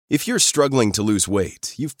If you're struggling to lose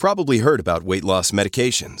weight, you've probably heard about weight loss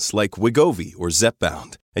medications like Wegovy or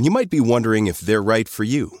Zepbound, and you might be wondering if they're right for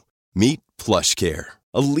you. Meet PlushCare,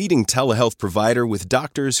 a leading telehealth provider with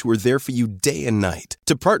doctors who are there for you day and night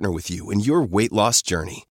to partner with you in your weight loss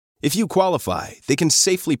journey. If you qualify, they can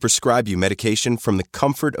safely prescribe you medication from the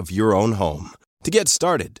comfort of your own home. To get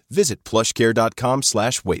started, visit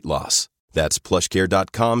plushcare.com/weightloss. That's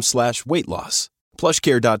plushcare.com/weightloss.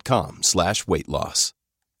 plushcare.com/weightloss.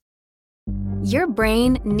 Your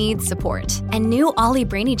brain needs support, and new Ollie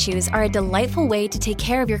Brainy Chews are a delightful way to take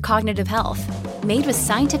care of your cognitive health. Made with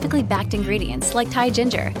scientifically backed ingredients like Thai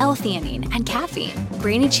ginger, L-theanine, and caffeine,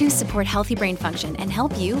 Brainy Chews support healthy brain function and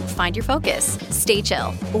help you find your focus, stay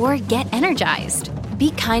chill, or get energized.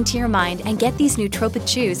 Be kind to your mind and get these nootropic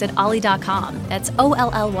chews at ollie.com. That's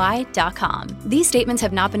OLLY.com. These statements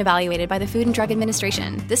have not been evaluated by the Food and Drug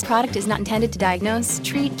Administration. This product is not intended to diagnose,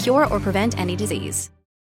 treat, cure, or prevent any disease.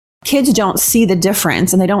 Kids don't see the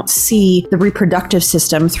difference, and they don't see the reproductive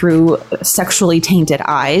system through sexually tainted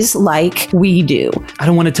eyes like we do. I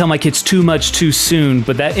don't want to tell my kids too much too soon,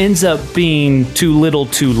 but that ends up being too little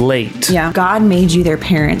too late. Yeah. God made you their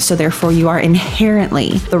parents, so therefore you are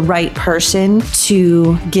inherently the right person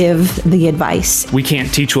to give the advice. We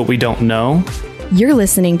can't teach what we don't know. You're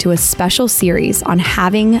listening to a special series on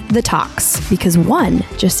having the talks, because one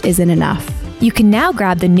just isn't enough. You can now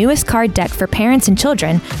grab the newest card deck for parents and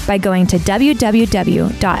children by going to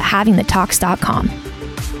www.havingthetalks.com.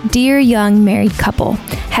 Dear young married couple,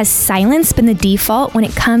 has silence been the default when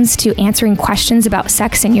it comes to answering questions about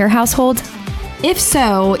sex in your household? If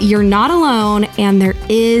so, you're not alone, and there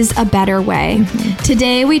is a better way.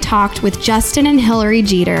 Today we talked with Justin and Hillary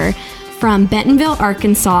Jeter from Bentonville,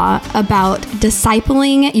 Arkansas, about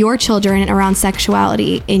discipling your children around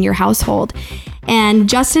sexuality in your household. And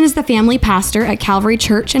Justin is the family pastor at Calvary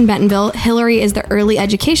Church in Bentonville. Hillary is the early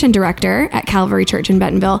education director at Calvary Church in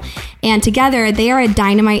Bentonville. And together, they are a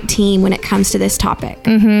dynamite team when it comes to this topic.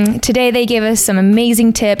 Today, they gave us some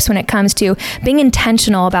amazing tips when it comes to being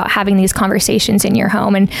intentional about having these conversations in your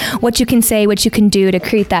home and what you can say, what you can do to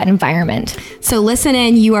create that environment. So listen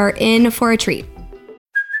in, you are in for a treat.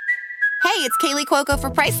 Hey, it's Kaylee Cuoco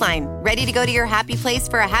for Priceline. Ready to go to your happy place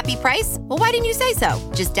for a happy price? Well, why didn't you say so?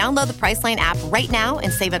 Just download the Priceline app right now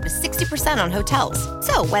and save up to 60% on hotels.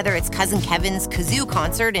 So whether it's Cousin Kevin's Kazoo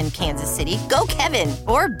Concert in Kansas City, go Kevin,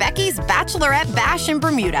 or Becky's Bachelorette Bash in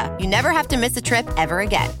Bermuda, you never have to miss a trip ever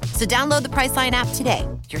again. So download the Priceline app today.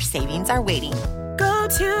 Your savings are waiting. Go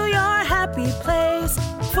to your happy place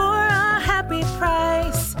for a happy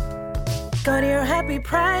price. Go to your happy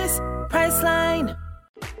price, Priceline.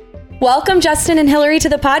 Welcome, Justin and Hillary, to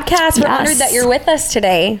the podcast. We're honored that you're with us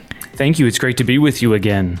today. Thank you. It's great to be with you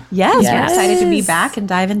again. Yes. We're excited to be back and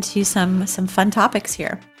dive into some fun topics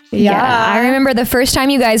here. Yeah. I remember the first time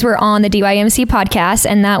you guys were on the DYMC podcast,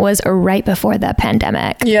 and that was right before the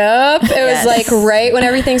pandemic. Yep. It was like right when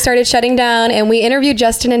everything started shutting down, and we interviewed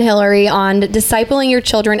Justin and Hillary on discipling your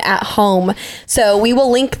children at home. So we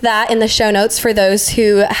will link that in the show notes for those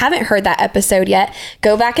who haven't heard that episode yet.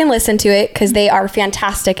 Go back and listen to it because they are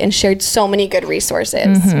fantastic and shared so many good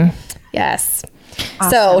resources. Yes.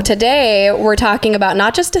 Awesome. So today we're talking about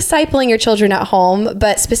not just discipling your children at home,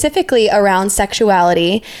 but specifically around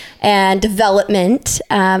sexuality and development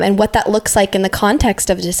and what that looks like in the context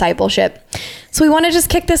of discipleship. So we want to just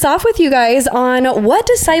kick this off with you guys on what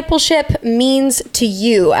discipleship means to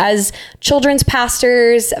you as children's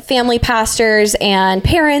pastors, family pastors, and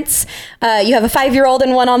parents. You have a 5-year-old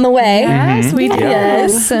and one on the way. Yes, we do.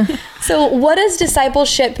 Yes. So what does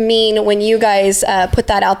discipleship mean when you guys put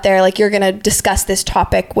that out there? Like you're going to discuss this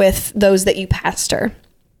topic with those that you pastor.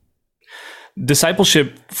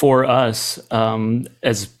 Discipleship for us,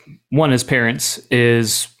 as parents,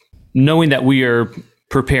 is knowing that we are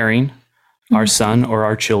preparing our son or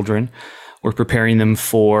our children. We're preparing them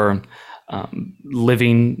for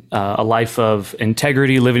living a life of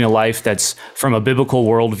integrity, living a life that's from a biblical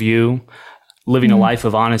worldview, living a life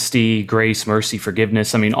of honesty, grace, mercy,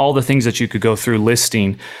 forgiveness. I mean, all the things that you could go through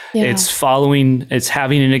listing. It's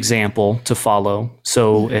having an example to follow.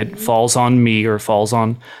 So it falls on me or falls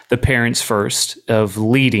on the parents first of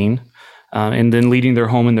leading and then leading their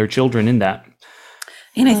home and their children in that.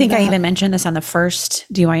 And I think I even mentioned this on the first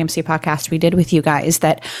DYMC podcast we did with you guys,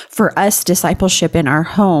 that for us, discipleship in our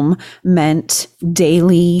home meant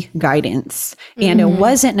daily guidance. And it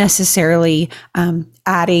wasn't necessarily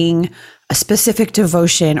adding a specific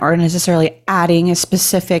devotion or necessarily adding a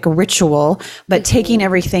specific ritual, but taking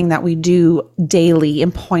everything that we do daily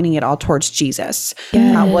and pointing it all towards Jesus.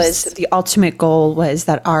 That was the ultimate goal, was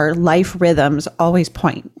that our life rhythms always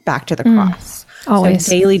point back to the cross. Always.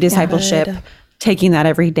 So daily discipleship taking that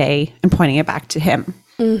every day and pointing it back to him.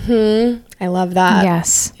 I love that.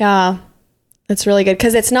 Yes. Yeah. That's really good.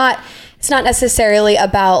 Cause it's not necessarily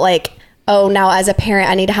about like, oh, now as a parent,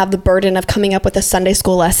 I need to have the burden of coming up with a Sunday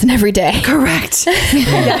school lesson every day. Correct.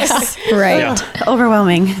 Yes. Right. Yeah.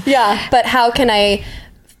 Overwhelming. Yeah. But how can I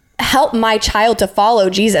help my child to follow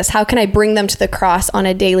Jesus? How can I bring them to the cross on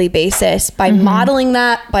a daily basis? By modeling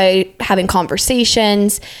that, by having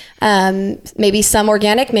conversations, maybe some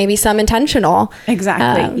organic, maybe some intentional.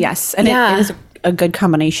 Exactly. Yes. And it is a good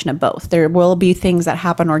combination of both. There will be things that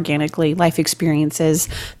happen organically, life experiences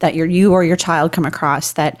that you or your child come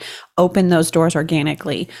across that open those doors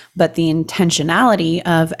organically. But the intentionality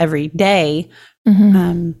of every day,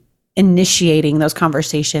 initiating those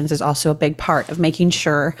conversations is also a big part of making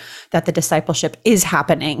sure that the discipleship is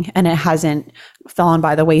happening and it hasn't fallen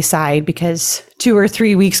by the wayside because 2 or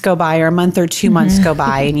 3 weeks go by or a month or 2 months go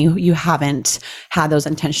by and you haven't had those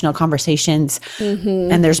intentional conversations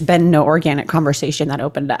and there's been no organic conversation that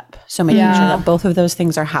opened up. So making sure that both of those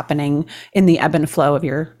things are happening in the ebb and flow of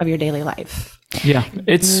your daily life. Yeah,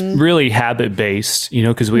 it's really habit based,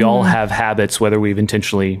 because we all have habits, whether we've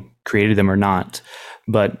intentionally created them or not.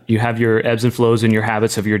 But you have your ebbs and flows and your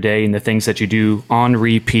habits of your day and the things that you do on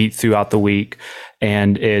repeat throughout the week.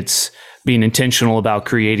 And it's being intentional about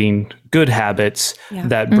creating good habits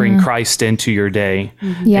that bring Christ into your day.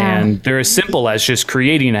 And they're as simple as just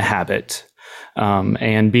creating a habit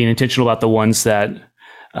and being intentional about the ones that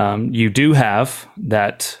you do have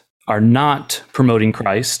that are not promoting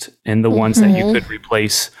Christ and the ones that you could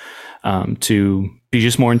replace to be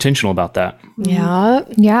just more intentional about that. Yeah.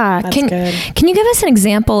 Yeah. That's Can you give us an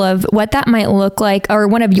example of what that might look like or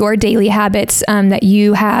one of your daily habits that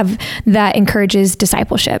you have that encourages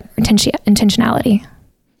discipleship, intentionality?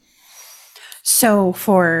 So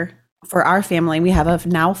for our family, we have a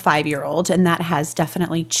now 5-year-old, and that has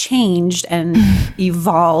definitely changed and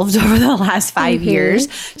evolved over the last 5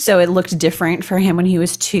 years. So it looked different for him when he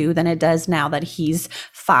was 2 than it does now that he's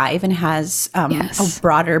 5 and has a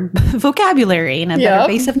broader vocabulary and a better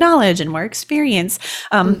base of knowledge and more experience.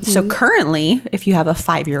 So currently, if you have a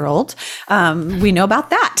 5-year-old, we know about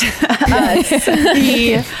that.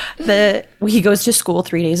 He goes to school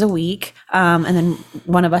 3 days a week, and then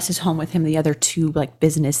one of us is home with him the other 2 like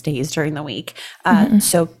business days during the week.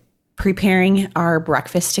 So preparing our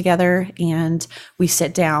breakfast together, and we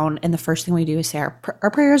sit down, and the first thing we do is say our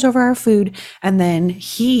prayers over our food, and then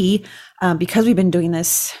he, because we've been doing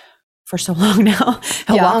this for so long now,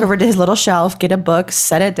 he'll walk over to his little shelf, get a book,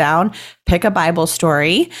 set it down, pick a Bible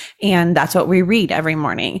story, and that's what we read every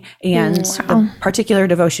morning. And the particular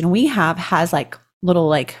devotion we have has like little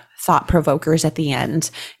like thought provokers at the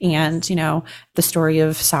end. And, the story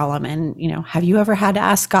of Solomon, have you ever had to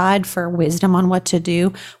ask God for wisdom on what to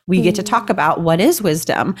do? We get to talk about what is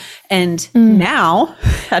wisdom. And now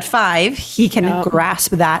at 5, he can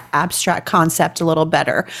grasp that abstract concept a little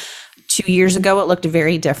better. 2 years ago, it looked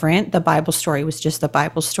very different. The Bible story was just the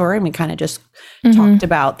Bible story. And we kind of just talked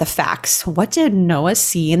about the facts. What did Noah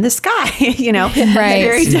see in the sky?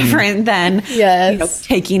 Very different than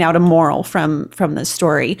taking out a moral from the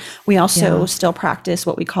story. We also still practice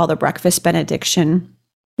what we call the breakfast benediction.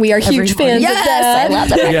 We are huge fans of that. I love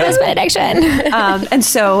the breakfast benediction. And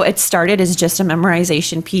so it started as just a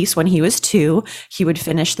memorization piece. When he was 2, he would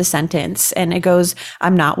finish the sentence and it goes,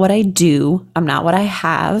 I'm not what I do. I'm not what I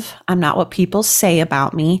have. I'm not what people say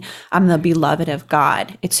about me. I'm the beloved of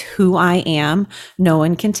God. It's who I am. No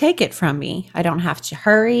one can take it from me. I don't have to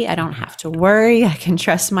hurry. I don't have to worry. I can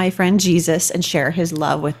trust my friend Jesus and share his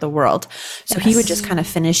love with the world. So he would just kind of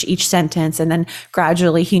finish each sentence, and then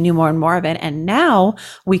gradually he knew more and more of it. And now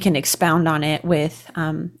we can expound on it with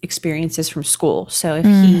experiences from school. So if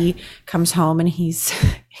he comes home and he's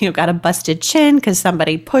got a busted chin because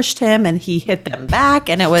somebody pushed him and he hit them back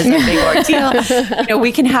and it was a big ordeal,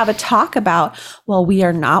 we can have a talk about, well, we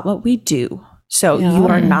are not what we do. So you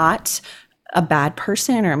are not a bad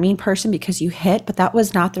person or a mean person because you hit, but that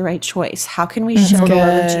was not the right choice. How can we show the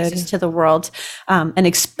love of Jesus to the world and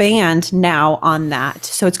expand now on that?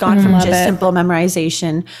 So it's gone from just simple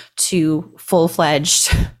memorization to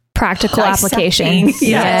full-fledged practical application.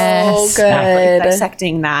 Yes. So good.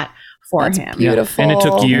 Dissecting that for him. Beautiful. And it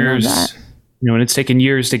took years, and it's taken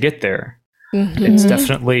years to get there. It's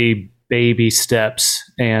definitely baby steps.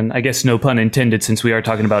 And I guess no pun intended since we are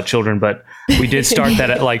talking about children, but we did start that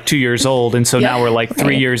at like 2 years old. And so now we're like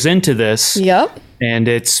 3 years into this. Yep. And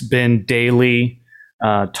it's been daily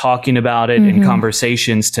talking about it in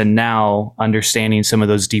conversations to now understanding some of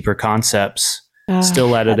those deeper concepts,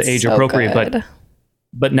 still at an age appropriate,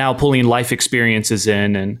 but now pulling life experiences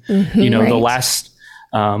in. And, the last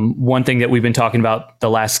One thing that we've been talking about the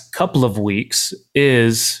last couple of weeks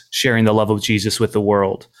is sharing the love of Jesus with the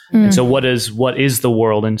world. And so what is the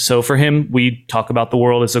world? And so for him, we talk about the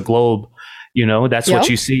world as a globe. You know, that's what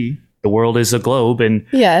you see. The world is a globe. And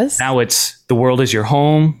now it's the world is your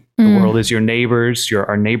home. The world is your neighbors,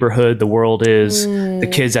 our neighborhood. The world is the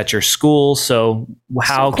kids at your school. So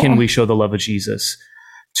how can we show the love of Jesus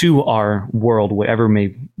to our world, wherever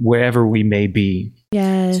we may be?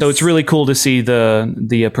 Yes. So it's really cool to see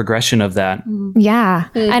the progression of that. Yeah.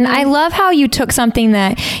 And I love how you took something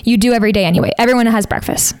that you do every day anyway. Everyone has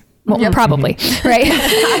breakfast. Well, probably, right?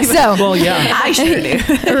 So, well, yeah, I sure do.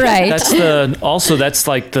 Right. That's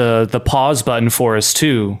like the pause button for us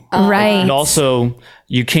too. Right. And also,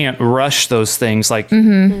 you can't rush those things. Like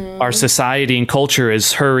our society and culture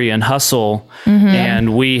is hurry and hustle,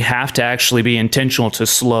 and we have to actually be intentional to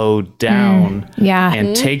slow down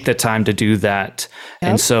and take the time to do that.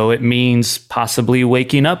 And so it means possibly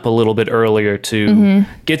waking up a little bit earlier to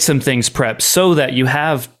get some things prepped so that you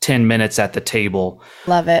have 10 minutes at the table.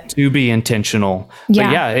 Love it. To be intentional.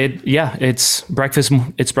 Yeah. But it's breakfast.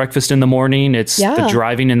 It's breakfast in the morning. It's the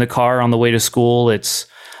driving in the car on the way to school. It's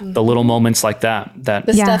the little moments like that.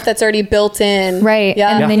 The stuff that's already built in. Right.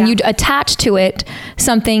 Yeah. And then you attach to it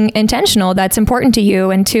something intentional that's important to you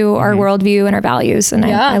and to our worldview and our values. And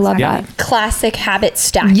I love that. Classic habit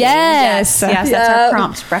stacking. Yes. That's our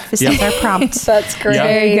prompt. Breakfast is our prompt. That's great.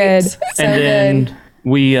 Very good. So and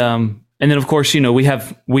good. then of course, you know, we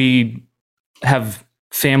have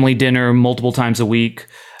family dinner multiple times a week.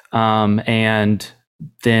 And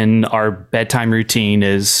then our bedtime routine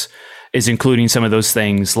is including some of those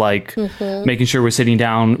things, like making sure we're sitting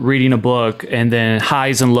down, reading a book, and then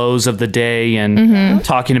highs and lows of the day and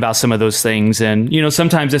talking about some of those things. And, you know,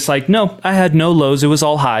 sometimes it's like, no, I had no lows. It was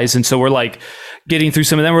all highs. And so we're like getting through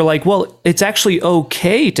some of them. We're like, well, it's actually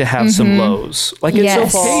okay to have some lows. Like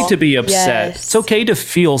it's okay to be upset. Yes. It's okay to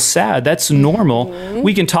feel sad. That's normal.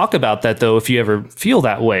 We can talk about that though, if you ever feel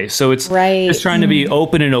that way. So it's just trying to be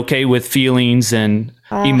open and okay with feelings and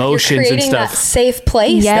emotions and stuff. That safe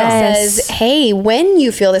place that says, hey, when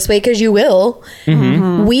you feel this way, because you will,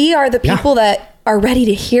 we are the people that are ready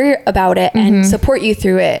to hear about it and support you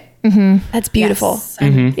through it. That's beautiful.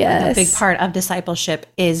 Yes. A big part of discipleship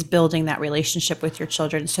is building that relationship with your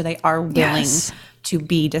children so they are willing to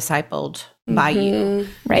be discipled by you.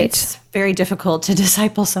 Right. It's very difficult to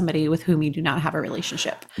disciple somebody with whom you do not have a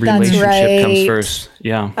relationship. Relationship comes first.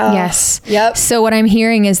 Yeah. Yes. Yep. So what I'm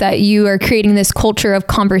hearing is that you are creating this culture of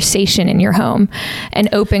conversation in your home, an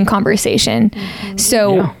open conversation.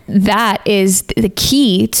 So that is the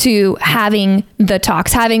key to having the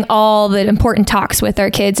talks, having all the important talks with our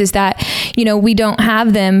kids, is that, you know, we don't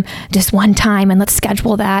have them just one time and let's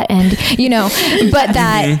schedule that. And, you know, but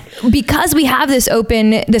that because we have this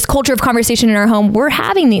culture of conversation in our home, we're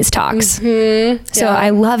having these talks. So I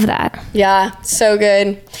love that. Yeah, so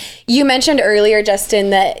good. You mentioned earlier, Justin,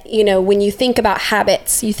 that, you know, when you think about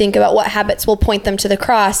habits, you think about what habits will point them to the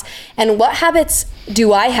cross, and what habits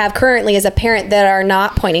do I have currently as a parent that are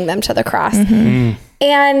not pointing them to the cross?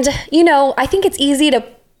 And, you know, I think it's easy to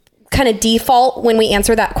kind of default when we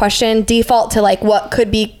answer that question, default to like what could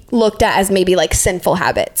be looked at as maybe like sinful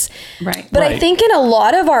habits. Right. But I think in a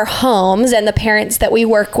lot of our homes and the parents that we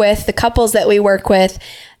work with, the couples that we work with,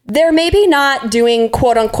 they're maybe not doing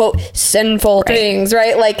quote unquote sinful things,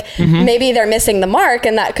 right? Like maybe they're missing the mark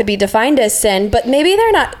and that could be defined as sin, but maybe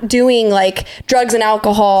they're not doing like drugs and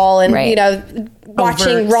alcohol and, you know,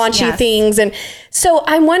 watching raunchy things. And so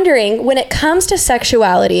I'm wondering, when it comes to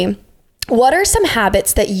sexuality, what are some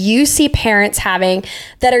habits that you see parents having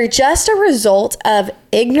that are just a result of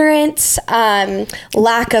ignorance,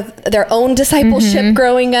 lack of their own discipleship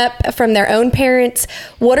growing up from their own parents?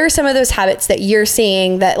 What are some of those habits that you're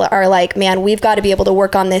seeing that are like, man, we've got to be able to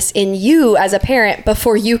work on this in you as a parent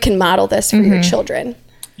before you can model this for your children?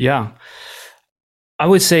 Yeah. I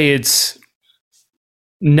would say it's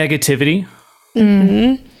negativity.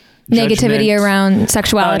 Negativity around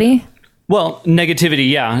sexuality. Well, negativity,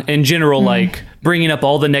 yeah. In general, like bringing up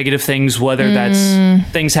all the negative things, whether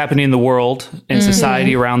that's things happening in the world and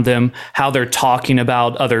society around them, how they're talking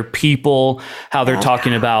about other people, how they're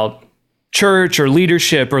talking about church or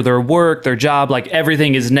leadership or their work, their job, like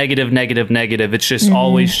everything is negative, negative, negative. It's just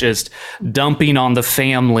always just dumping on the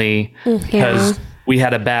family because we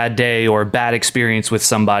had a bad day or a bad experience with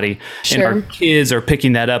somebody. And our kids are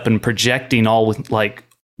picking that up and projecting all with like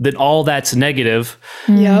that all that's negative.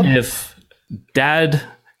 If dad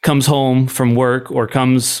comes home from work or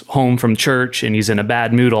comes home from church and he's in a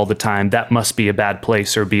bad mood all the time, that must be a bad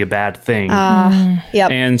place or be a bad thing.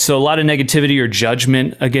 And so a lot of negativity or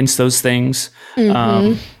judgment against those things.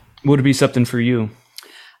 Would it be something for you?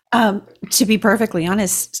 To be perfectly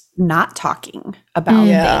honest, not talking about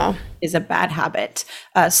it is a bad habit.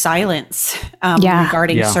 Silence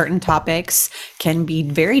regarding certain topics can be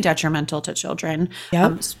very detrimental to children,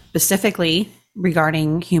 specifically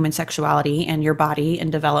regarding human sexuality and your body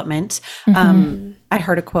and development. I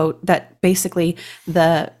heard a quote that basically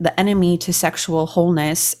the enemy to sexual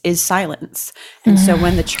wholeness is silence. And so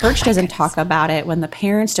when the church doesn't talk about it, when the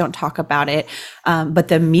parents don't talk about it, but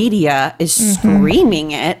the media is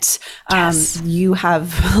screaming it, you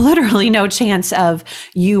have literally no chance of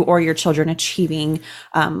you or your children achieving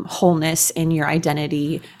wholeness in your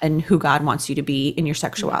identity and who God wants you to be in your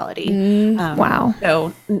sexuality. Wow.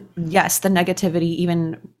 So yes, the negativity,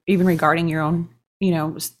 even regarding your own,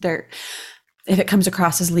 if it comes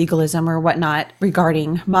across as legalism or whatnot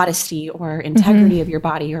regarding modesty or integrity of your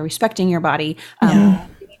body or respecting your body,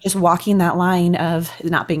 just walking that line of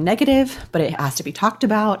not being negative, but it has to be talked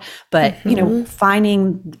about. But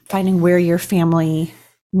finding where your family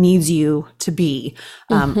needs you to be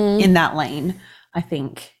in that lane, I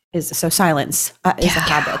think is so. Silence is a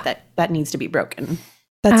habit that needs to be broken.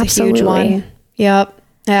 That's a huge one. Yep.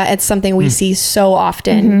 It's something we see so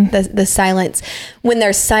often, the silence. When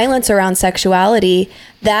there's silence around sexuality,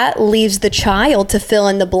 that leaves the child to fill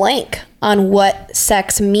in the blank on what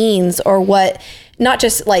sex means, or what, not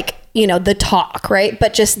just like, the talk, right?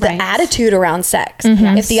 But just the attitude around sex.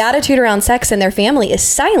 If the attitude around sex in their family is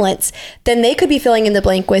silence, then they could be filling in the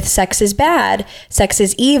blank with sex is bad, sex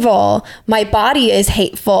is evil, my body is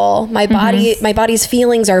hateful, my body's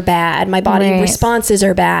feelings are bad, my body responses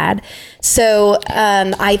are bad. So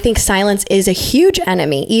I think silence is a huge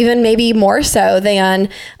enemy, even maybe more so than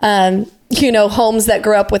homes that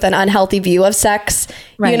grew up with an unhealthy view of sex,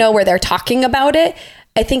 where they're talking about it.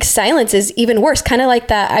 I think silence is even worse. Kind of like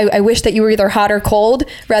that. I wish that you were either hot or cold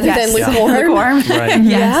rather than lukewarm. Right.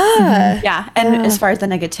 Yeah. And as far as the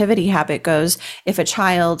negativity habit goes, if a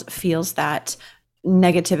child feels that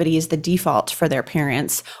negativity is the default for their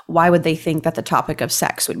parents, why would they think that the topic of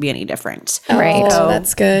sex would be any different? Right. So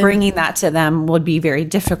that's good. Bringing that to them would be very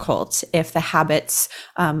difficult if the habits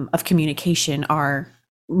of communication are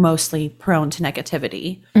mostly prone to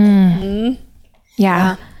negativity.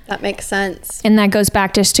 Yeah. That makes sense. And that goes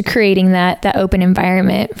back just to creating that open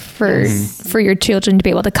environment for your children to be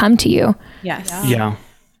able to come to you. Yes.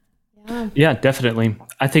 Yeah, definitely.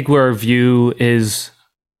 I think where our view is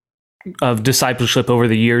of discipleship over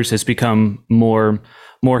the years has become more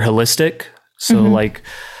holistic. So like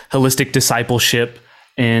holistic discipleship,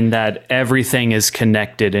 and that everything is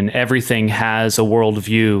connected and everything has a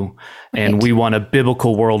worldview. And we want a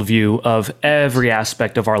biblical worldview of every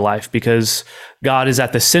aspect of our life, because God is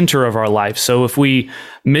at the center of our life. So if we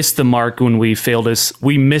miss the mark when we fail to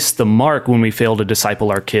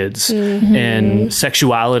disciple our kids and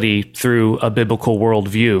sexuality through a biblical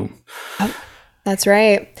worldview. That's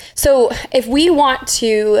right. So if we want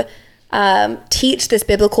to teach this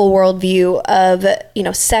biblical worldview of,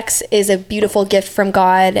 sex is a beautiful gift from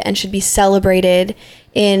God and should be celebrated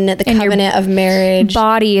in the covenant of marriage.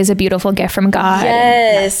 Body is a beautiful gift from God.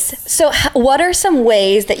 Yes. So what are some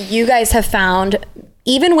ways that you guys have found,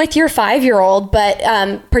 even with your 5-year-old, but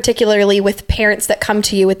particularly with parents that come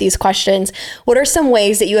to you with these questions, what are some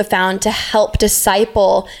ways that you have found to help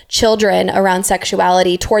disciple children around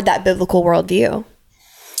sexuality toward that biblical worldview?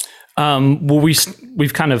 Well,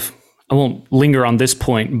 we've kind of, I won't linger on this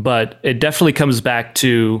point, but it definitely comes back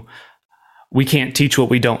to, we can't teach what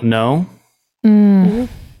we don't know.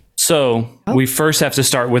 So we first have to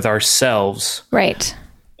start with ourselves. Right.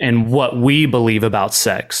 And what we believe about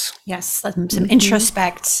sex. Yes. Some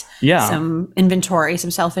introspect, some inventory,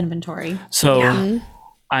 some self-inventory. So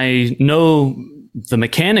I know the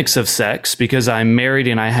mechanics of sex because I'm married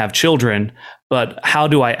and I have children, but how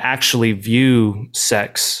do I actually view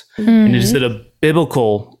sex? And is it a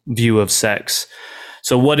biblical view of sex?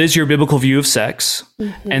 So what is your biblical view of sex?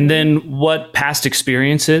 And then what past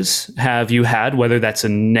experiences have you had, whether that's a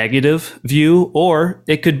negative view or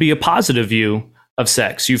it could be a positive view of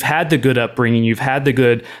sex? You've had the good upbringing, you've had the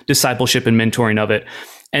good discipleship and mentoring of it,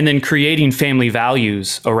 and then creating family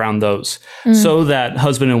values around those so that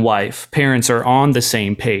husband and wife, parents are on the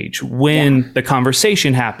same page when the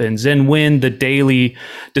conversation happens, and when the daily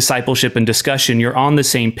discipleship and discussion, you're on the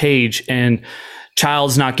same page, and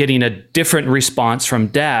child's not getting a different response from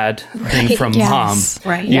dad than from mom.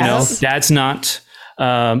 Right. You know, dad's not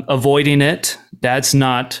avoiding it. Dad's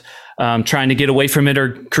not trying to get away from it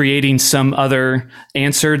or creating some other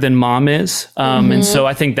answer than mom is. And so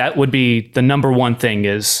I think that would be the number one thing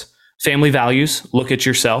is family values. Look at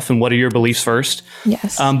yourself and what are your beliefs first.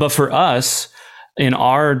 Yes. But for us, in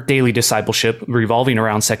our daily discipleship revolving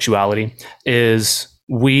around sexuality, is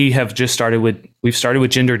we've started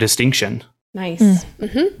with gender distinction. Nice.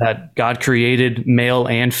 That God created male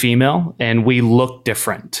and female, and we look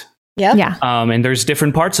different. Yep. Yeah. And there's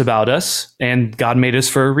different parts about us, and God made us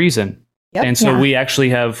for a reason. Yep. And so we actually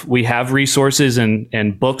have resources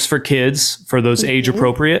and books for kids for those age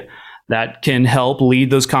appropriate that can help lead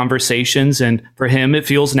those conversations. And for him, it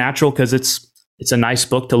feels natural because it's a nice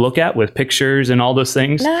book to look at with pictures and all those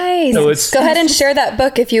things. Nice. So Go ahead and share that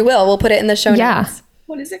book if you will. We'll put it in the show notes.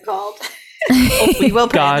 What is it called? We will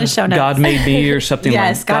put it in the show notes. God made me or something like that.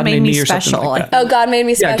 Yes, God made me special. Like that. Oh, God made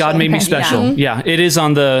me special. Yeah, God made me special. Yeah, it is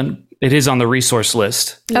on the resource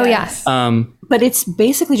list. Oh, yes. But it's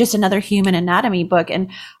basically just another human anatomy book. And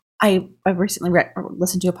I recently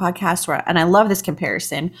listened to a podcast and I love this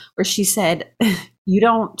comparison where she said, you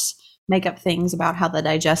don't make up things about how the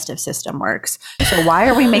digestive system works. So why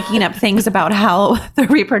are we making up things about how the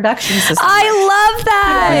reproduction system works? I love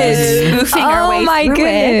that. Spoofing our way through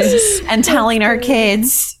it and telling our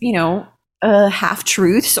kids, half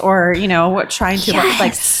truths or, trying to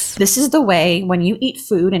like, this is the way when you eat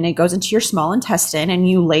food and it goes into your small intestine and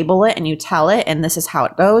you label it and you tell it and this is how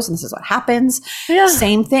it goes and this is what happens. Yeah.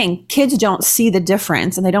 Same thing. Kids don't see the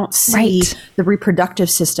difference and they don't see the reproductive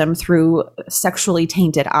system through sexually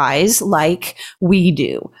tainted eyes like we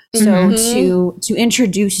do. So to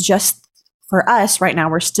introduce just for us right now,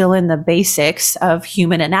 we're still in the basics of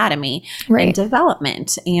human anatomy and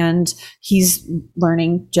development. And he's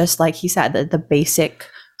learning, just like he said, the basic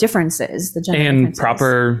differences, the gender differences.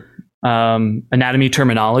 Proper anatomy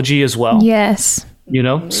terminology as well. Yes.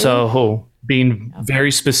 So being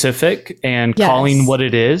very specific and calling what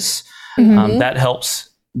it is, that helps.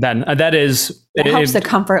 That helps the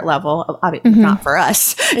comfort level, not for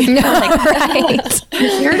us. Right.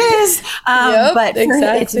 Here it is. But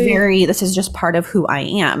it's this is just part of who I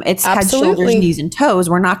am. It's head, shoulders, knees, and toes.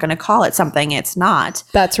 We're not going to call it something it's not.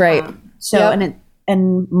 That's right.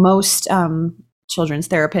 And most children's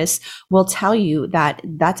therapists will tell you that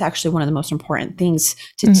that's actually one of the most important things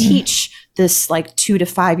to teach this 2 to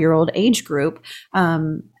 5 year old age group.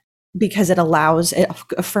 Because it allows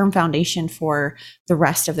a firm foundation for the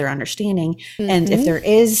rest of their understanding. And if there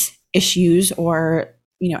is issues or,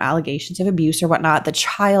 allegations of abuse or whatnot, the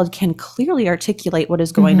child can clearly articulate what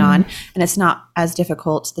is going on. And it's not as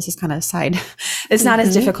difficult. This is kind of a side. It's not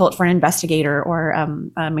as difficult for an investigator or a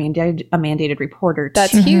mandated reporter to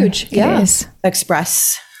That's huge. Yes.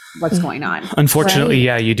 Express what's going on. Unfortunately,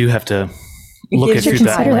 you do have to look at through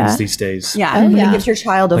that lens these days. Yeah. It gives your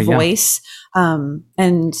child a voice.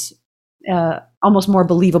 And almost more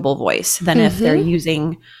believable voice than if they're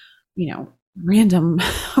using, random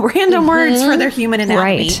words for their human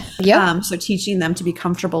anatomy. Right. Yep. So teaching them to be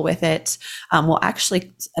comfortable with it will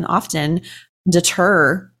actually and often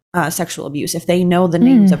deter sexual abuse if they know the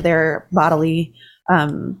names of their bodily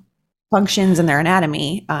functions and their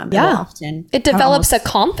anatomy. It develops a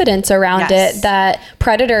confidence around it that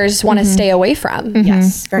predators want to stay away from.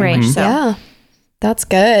 Yes, very much so. Yeah. That's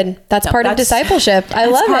good. That's part of discipleship. I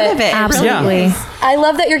love it. Absolutely. Yeah. I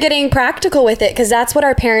love that you're getting practical with it because that's what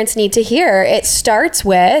our parents need to hear. It starts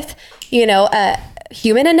with,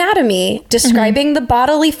 human anatomy, describing the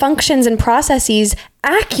bodily functions and processes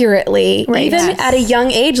accurately, even at a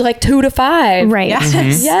young age, like 2 to 5. Right.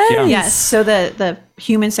 Yes. Yes. So the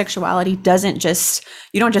human sexuality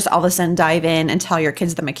you don't just all of a sudden dive in and tell your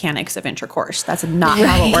kids the mechanics of intercourse. That's not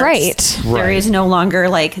how it works. Right. There is no longer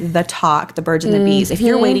the birds and the bees. If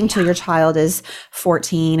you're waiting till your child is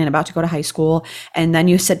 14 and about to go to high school, and then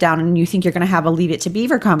you sit down and you think you're going to have a Leave It to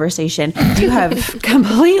Beaver conversation, you have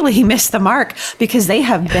completely missed the mark because they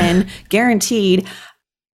have been guaranteed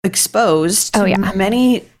exposed to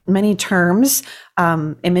many terms,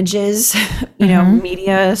 images,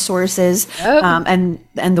 media sources, and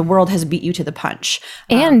the world has beat you to the punch.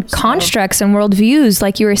 And constructs and worldviews,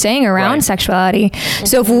 like you were saying, around sexuality.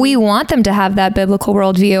 So if we want them to have that biblical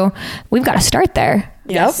worldview, we've got to start there.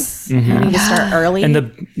 Yes. We need to start early. And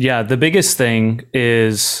the biggest thing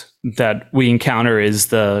is that we encounter is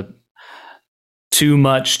the too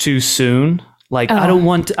much too soon. I don't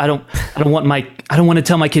want to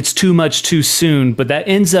tell my kids too much too soon, but that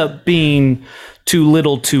ends up being too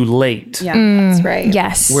little too late. Yeah, that's right.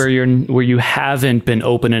 Yes. Where you haven't been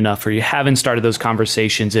open enough or you haven't started those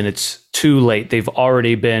conversations and it's too late. They've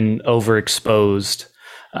already been overexposed.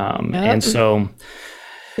 And so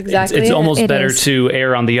it's almost better to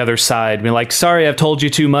err on the other side. Be like, sorry, I've told you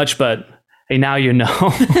too much, but hey, now you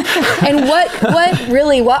know. And what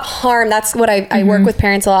harm, that's what I work with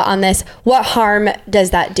parents a lot on this. What harm does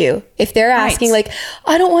that do? If they're asking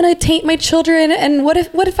I don't want to taint my children. And what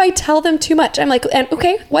if I tell them too much? I'm like,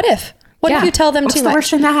 okay, what if? What if you tell them too much? What's the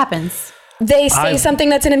worst thing that happens? they say something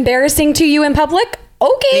that's embarrassing to you in public,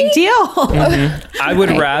 okay. Big deal. I would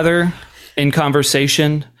rather, in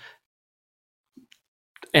conversation,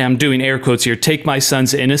 and I'm doing air quotes here, take my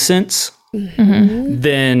son's innocence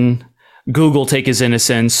than Google take his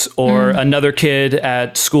innocence, or another kid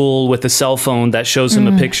at school with a cell phone that shows him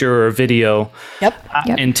a picture or a video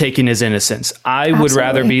and taking his innocence. I would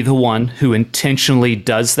rather be the one who intentionally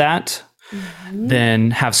does that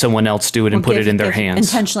than have someone else do it and put it in their hands.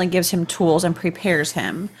 Intentionally gives him tools and prepares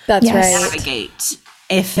him That's to right. navigate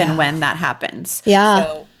if and when that happens. Yeah.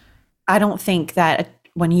 So I don't think that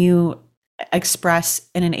when you express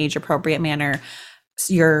in an age appropriate manner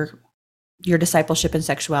your discipleship and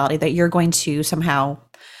sexuality, that you're going to somehow,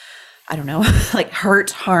 I don't know, like hurt,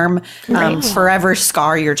 harm, forever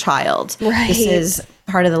scar your child. Right. This is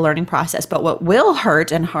part of the learning process. But what will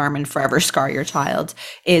hurt and harm and forever scar your child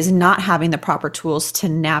is not having the proper tools to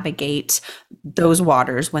navigate those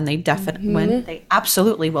waters when they when they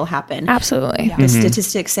absolutely will happen. Absolutely. The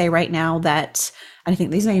statistics say right now that, I think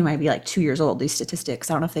these might be like 2 years old, these statistics,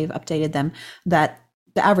 I don't know if they've updated them, that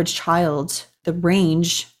the average child, the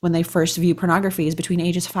range when they first view pornography is between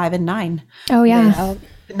ages 5 and 9. Oh, yeah.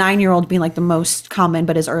 The 9-year-old being like the most common,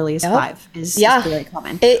 but as early as 5 is very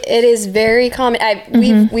common. It is very common.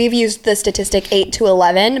 We've used the statistic 8 to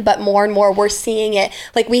 11, but more and more we're seeing it.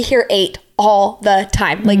 Like we hear 8 all the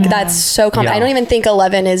time. Like that's so common. Yeah. I don't even think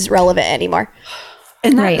 11 is relevant anymore.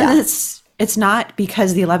 And it's not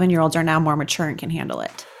because the 11-year-olds are now more mature and can handle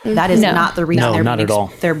it. That is not the reason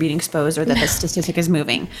they're being exposed or that the statistic is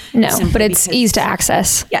moving. No, but it's easy to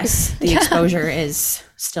access. Yes, the exposure is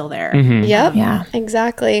still there. Yep. Yeah.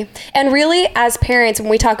 Exactly. And really, as parents, when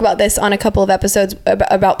we talk about this on a couple of episodes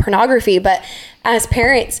about pornography, but as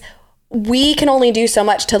parents, we can only do so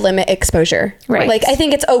much to limit exposure. Right. Like, I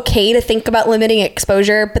think it's okay to think about limiting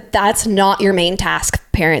exposure, but that's not your main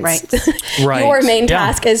task, parents. Right. Your main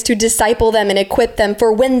task is to disciple them and equip them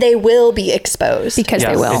for when they will be exposed. Because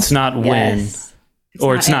they will. It's not when,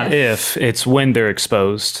 or it's not if, it's when they're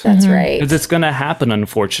exposed. That's right. Because it's going to happen,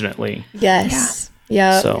 unfortunately. Yes.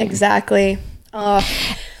 Yeah, So. exactly.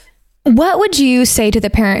 What would you say to the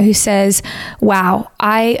parent who says, wow,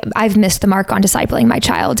 I've missed the mark on discipling my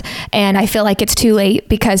child and I feel like it's too late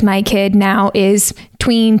because my kid now is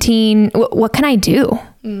tween, teen. What can I do?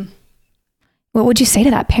 What would you say to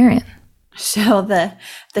that parent? So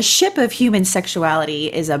the ship of human sexuality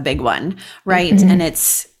is a big one, right? And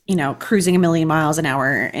it's, cruising a million miles an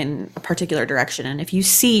hour in a particular direction. And if you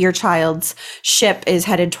see your child's ship is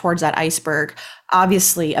headed towards that iceberg,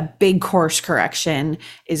 obviously a big course correction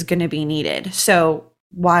is going to be needed. So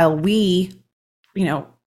while we,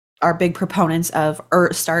 are big proponents of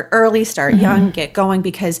start early, start young, get going,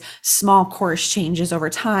 because small course changes over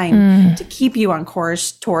time to keep you on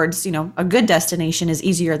course towards, a good destination is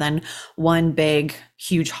easier than one big,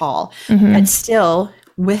 huge haul. But still,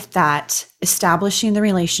 with that, establishing the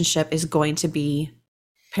relationship is going to be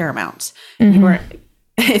paramount.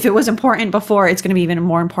 If it was important before, it's going to be even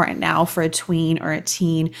more important now for a tween or a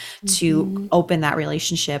teen to open that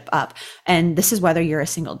relationship up. And this is whether you're a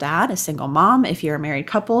single dad, a single mom, if you're a married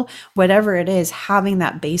couple, whatever it is, having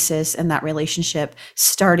that basis and that relationship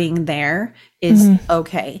starting there is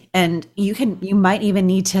okay. And you might even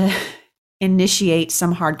need to initiate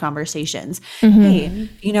some hard conversations. Hey,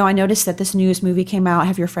 I noticed that this newest movie came out.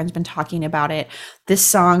 Have your friends been talking about it? This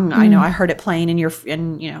song, I know I heard it playing in your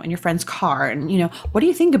friend's car. And, what do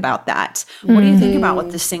you think about that? What do you think about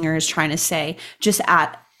what the singer is trying to say? Just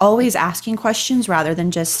always asking questions rather than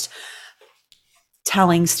just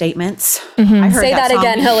telling statements. I heard Say that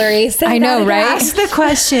again, Hillary. I know, right? Ask the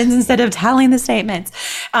questions instead of telling the statements.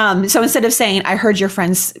 So instead of saying, I heard your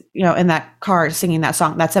friends, in that car singing that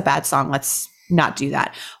song, that's a bad song. Let's not do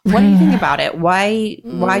that. What do you think about it? Why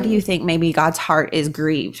do you think maybe God's heart is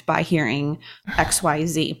grieved by hearing X, Y,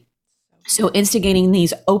 Z? So instigating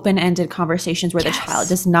these open-ended conversations where the child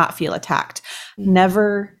does not feel attacked.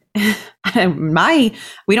 Never,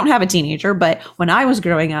 we don't have a teenager, but when I was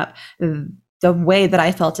growing up, the way that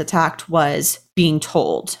I felt attacked was being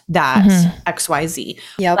told that XYZ.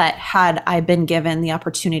 But had I been given the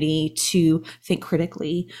opportunity to think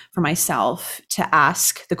critically for myself, to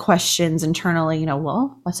ask the questions internally,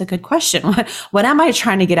 well, what's a good question? What am I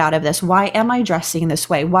trying to get out of this? Why am I dressing this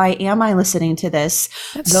way? Why am I listening to this?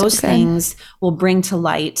 Those things will bring to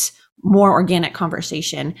light more organic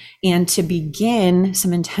conversation, and to begin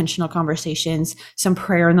some intentional conversations, some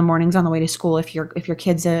prayer in the mornings on the way to school. If your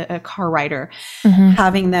kid's a car rider,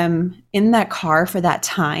 having them in that car for that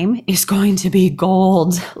time is going to be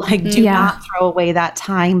gold. Like, do not throw away that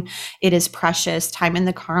time. It is precious. Time in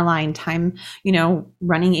the car line, time,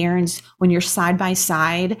 running errands when you're side by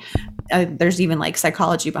side. there's even like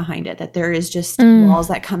psychology behind it, that there is just walls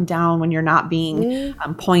that come down when you're not being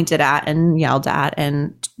pointed at and yelled at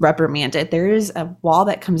and reprimanded. There is a wall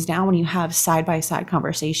that comes down when you have side-by-side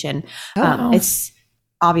conversation. It's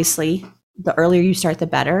obviously the earlier you start, the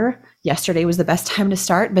better. Yesterday was the best time to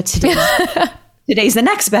start, but today's the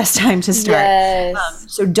next best time to start. Yes.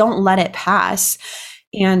 So don't let it pass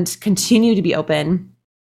and continue to be open.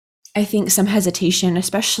 I think some hesitation,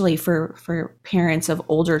 especially for parents of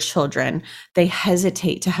older children, they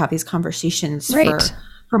hesitate to have these conversations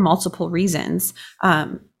for multiple reasons,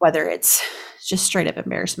 whether it's just straight up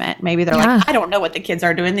embarrassment. Maybe they're like, I don't know what the kids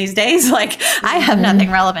are doing these days. Like, I have nothing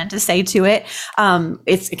relevant to say to it.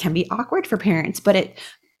 It can be awkward for parents, but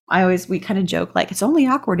we kind of joke, like, it's only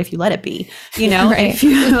awkward if you let it be, if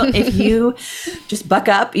you just buck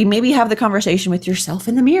up, you maybe have the conversation with yourself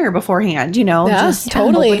in the mirror beforehand, just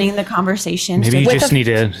totally opening the conversation. Maybe you just need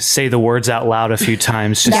to say the words out loud a few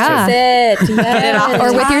times. Just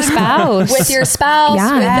or with your spouse.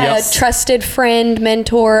 With a trusted friend,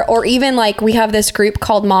 mentor, or even like we have this group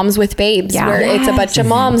called Moms with Babes, where it's a bunch of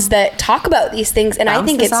moms that talk about these things. And I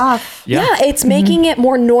think it's making it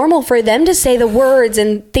more normal for them to say the words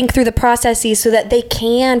and think through the processes so that they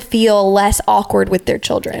can feel less awkward with their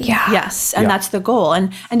children. Yes. And that's the goal.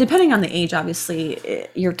 And depending on the age, obviously,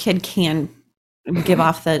 your kid can give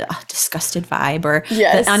off the disgusted vibe or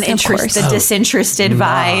the uninterested, disinterested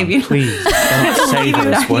vibe. Please don't say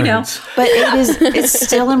those words. But it's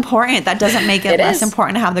still important. That doesn't make it less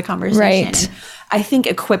important to have the conversation. Right. I think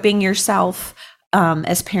equipping yourself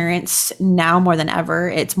as parents now more than ever,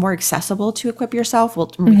 it's more accessible to equip yourself.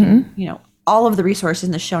 We can, all of the resources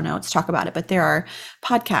in the show notes talk about it, but there are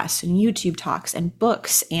podcasts and YouTube talks and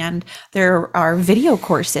books, and there are video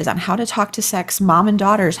courses on how to talk to sex, mom and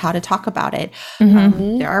daughters, how to talk about it.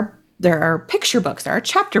 There are picture books, there are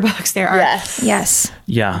chapter books, there are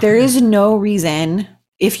there is no reason,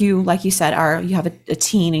 if you, like you said, you have a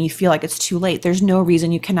teen and you feel like it's too late, there's no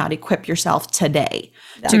reason you cannot equip yourself today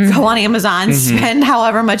to go on Amazon, spend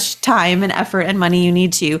however much time and effort and money you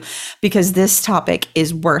need to, because this topic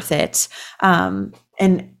is worth it. And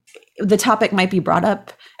the topic might be brought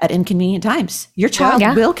up at inconvenient times. Your child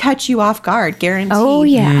will catch you off guard,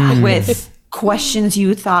 guaranteed, with questions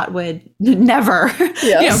you thought would never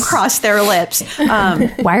cross their lips.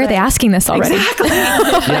 Why are they asking this already?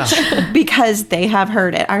 Exactly. Because they have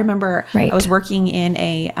heard it. I remember I was working in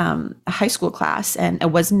a high school class, and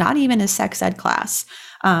it was not even a sex ed class.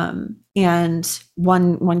 And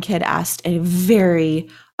one kid asked a very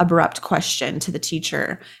abrupt question to the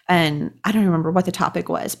teacher, and I don't remember what the topic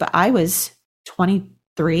was, but I was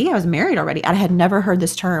 23. I was married already. I had never heard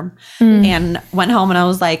this term, and went home and I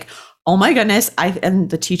was like, oh my goodness. And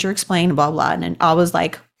the teacher explained blah, blah. And I was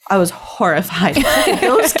like, I was horrified.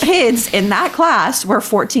 Those kids in that class were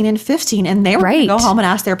 14 and 15, and they were going to go home and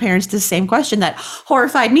ask their parents the same question that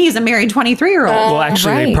horrified me as a married 23-year-old. Well,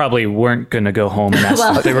 actually, they probably weren't going to go home and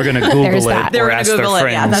ask. They were going to Google it or ask their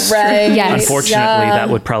friends. Yeah, that's right. Yes. Unfortunately, that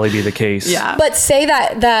would probably be the case. Yeah. But say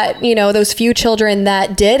that those few children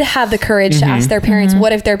that did have the courage to ask their parents,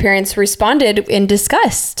 what if their parents responded in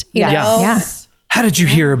disgust? You know? Yeah. How did you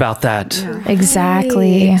hear about that?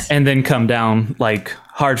 Exactly. And then come down like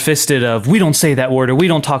hard-fisted of, we don't say that word or we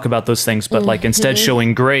don't talk about those things, but like instead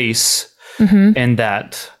showing grace and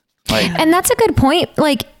that. And that's a good point.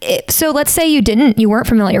 Like, so let's say you weren't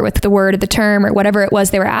familiar with the word or the term or whatever it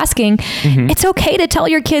was they were asking. It's okay to tell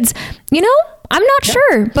your kids, I'm not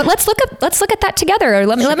sure, but let's look at that together. Or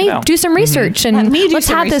let me do some research and let's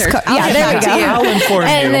have this. There we go. I'll inform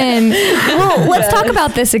and then, let's talk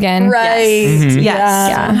about this again. Right.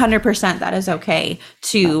 Yes. 100%. That is okay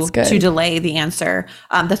to delay the answer.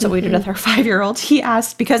 That's what we did with our 5-year-old. He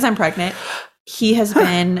asked, because I'm pregnant, he has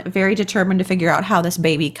been very determined to figure out how this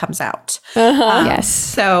baby comes out. Yes.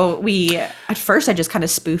 So at first I just kind of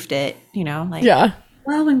spoofed it,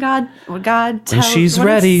 well, when God tells, she's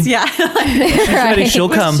ready. She's ready, she'll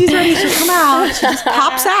come. She's ready, she'll come out. She just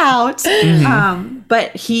pops out.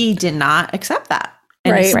 But he did not accept that.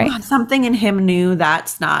 And something in him knew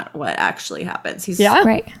that's not what actually happens. He's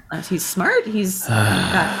he's smart. He's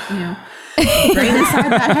got, brain inside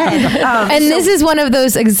that head. And this is one of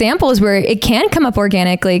those examples where it can come up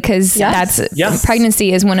organically, because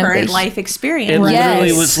pregnancy is one of the life experience. It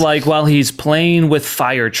literally was like while he's playing with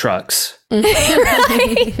fire trucks.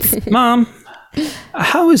 Mom,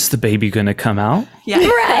 how is the baby going to come out?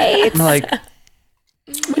 Right. I'm like,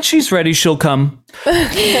 when she's ready, she'll come.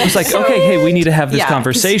 I was like, okay, hey, we need to have this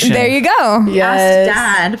conversation. There you go. He asked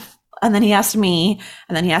Dad, and then he asked me,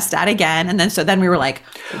 and then he asked Dad again, and then we were like,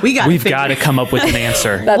 we've got to come up with an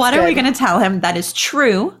answer. What are we going to tell him that is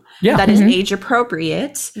true? that is age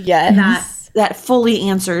appropriate. Yes. That fully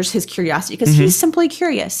answers his curiosity because he's simply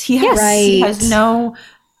curious. He has no,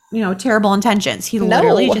 terrible intentions. He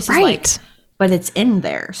literally just is like, but it's in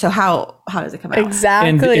there. So how does it come out?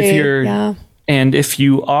 Exactly. And if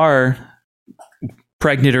you are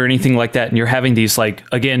pregnant or anything like that, and you're having these, like,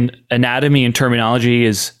 again, anatomy and terminology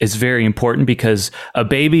is very important, because a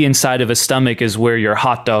baby inside of a stomach is where your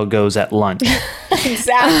hot dog goes at lunch.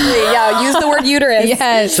 Exactly. Yeah. Use the word uterus.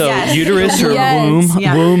 Yes. So uterus or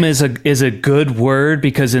womb is a good word,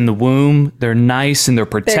 because in the womb they're nice and they're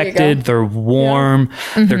protected, they're warm,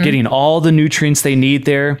 they're getting all the nutrients they need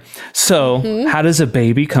there. So how does a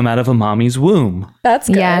baby come out of a mommy's womb? That's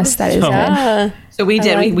good. Yes, that is good. So we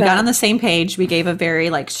did. We got on the same page. We gave a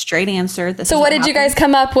very straight answer. So what did you guys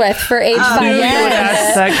come up with for age 5?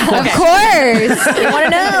 Of course. We want to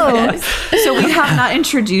know. So we have not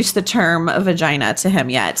introduced the term vagina to him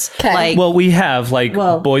yet. Okay. Well, we have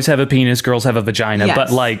boys have a penis, girls have a vagina,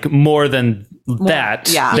 but more than that,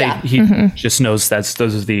 he just knows those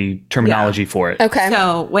are the terminology for it. Okay.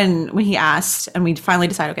 So when he asked, and we finally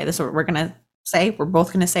decided, okay, this is what we're gonna say. We're both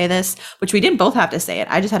going to say this, which we didn't both have to say it.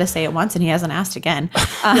 I just had to say it once, and he hasn't asked again.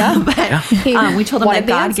 We told him that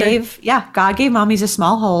God gave mommies a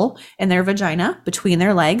small hole in their vagina between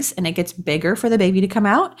their legs, and it gets bigger for the baby to come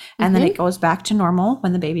out, and then it goes back to normal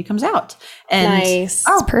when the baby comes out. And nice.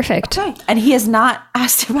 Oh, perfect. Okay. And he has not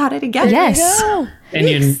asked about it again. Yes.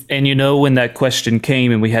 And when that question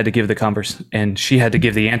came, and we had to give and she had to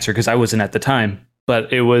give the answer, because I wasn't at the time,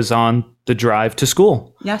 but it was on the drive to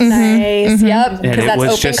school. Yes. Nice. Yep. And it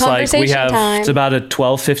was just it's about a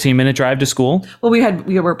 12-15 minute drive to school. Well,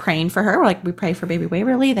 we were praying for her. We pray for baby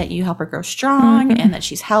Waverly, that you help her grow strong and that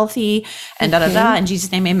she's healthy, and in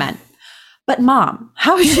Jesus' name, amen. But Mom,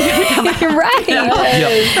 how is she going to come out? Right.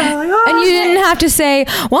 And you didn't have to say,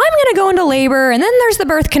 well, I'm going to go into labor, and then there's the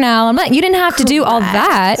birth canal. You didn't have to do all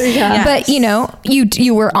that. Yes. But,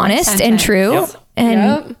 you were honest and true. Yep.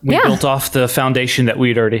 And we built off the foundation that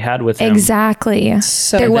we'd already had with him. Exactly.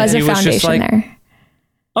 So there was a foundation there.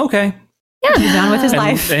 Okay. Yeah. He's done with his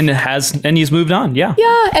life. And he's moved on. Yeah.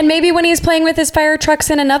 Yeah. And maybe when he's playing with his fire trucks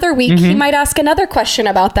in another week, he might ask another question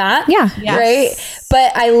about that. Yeah. Yes. Right.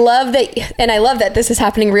 But I love that this is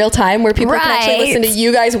happening real time, where people can actually listen to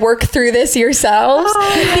you guys work through this yourselves,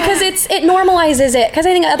 because it normalizes it. Because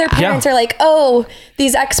I think other parents are like, oh,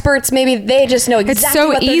 these experts, maybe they just know exactly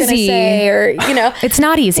what they're going to say, or, it's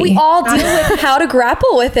not easy. We all deal with how to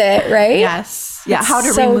grapple with it. Right. Yes. Yeah. How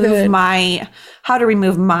to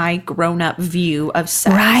remove my grown-up view of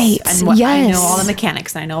sex. Right. And I know all the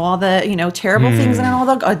mechanics, and I know all the, terrible things, and all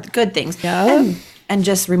the good things. Yeah. And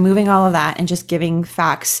just removing all of that and just giving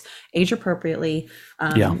facts age appropriately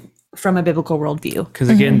from a biblical worldview. Because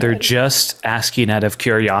again, they're just asking out of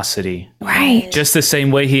curiosity. Right. Just the same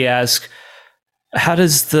way he asked, how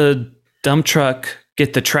does the dump truck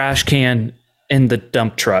get the trash can in the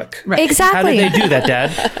dump truck? Right. Exactly. How did they do that,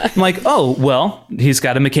 Dad? I'm like, oh, well, he's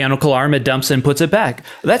got a mechanical arm, it dumps and puts it back.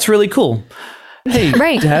 That's really cool. Hey,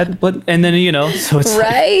 Dad, and then, so it's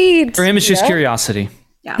for him, it's just curiosity.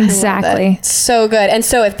 Yeah, exactly. So good. And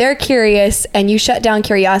so if they're curious and you shut down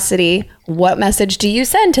curiosity, what message do you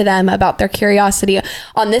send to them about their curiosity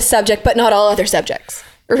on this subject, but not all other subjects?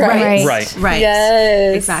 Right.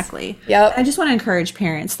 Yes. Exactly. Yep. I just want to encourage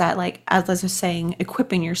parents that, as Liz was saying,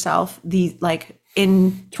 equipping yourself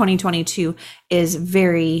in 2022 is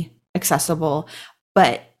very accessible,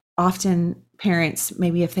 but often parents,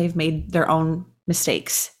 maybe if they've made their own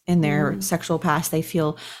mistakes in their sexual past, they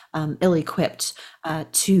feel ill-equipped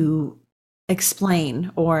to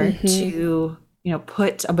explain or to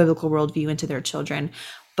put a biblical worldview into their children.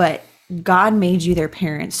 But God made you their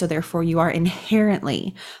parents, so therefore you are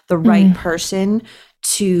inherently the right person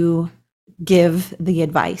to give the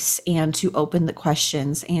advice and to open the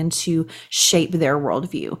questions and to shape their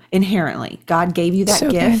worldview. Inherently, God gave you that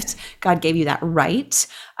gift. Good. God gave you that right,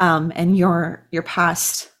 and your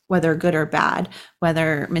past, whether good or bad,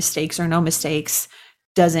 whether mistakes or no mistakes,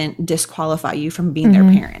 doesn't disqualify you from being their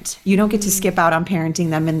parent. You don't get to skip out on parenting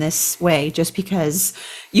them in this way just because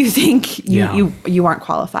you think you aren't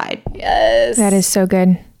qualified. Yes. That is so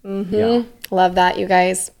good. Yeah. Love that, you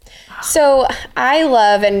guys. So I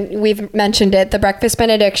love, and we've mentioned it, the Breakfast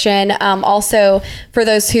Benediction. Also, for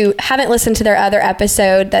those who haven't listened to their other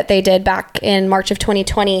episode that they did back in March of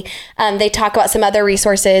 2020, they talk about some other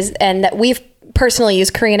resources and that we've personally use,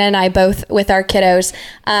 Karina and I both, with our kiddos.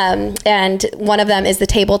 And one of them is the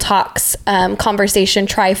Table Talks conversation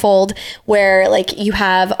trifold, where like you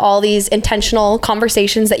have all these intentional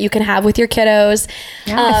conversations that you can have with your kiddos.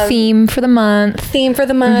 A theme for the month.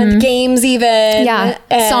 Games even. Yeah.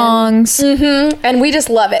 And, songs. And we just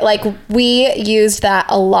love it. Like we used that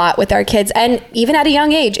a lot with our kids, and even at a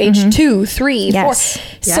young age 2, 3, 4.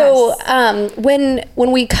 So when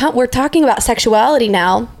we're talking about sexuality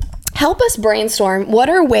now, help us brainstorm what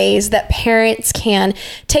are ways that parents can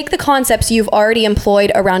take the concepts you've already employed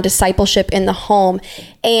around discipleship in the home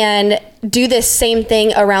and do this same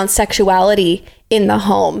thing around sexuality in the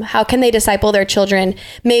home. How can they disciple their children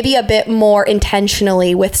maybe a bit more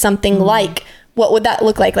intentionally with something like, what would that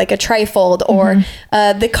look like a trifold or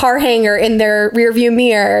the car hanger in their rearview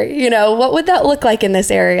mirror? You know, what would that look like in this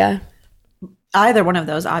area? Either one of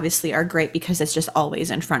those obviously are great because it's just always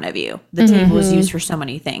in front of you. The table is used for so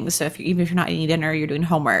many things. So even if you're not eating dinner, you're doing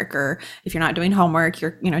homework, or if you're not doing homework,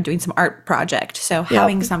 you're doing some art project. So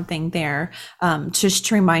having something there just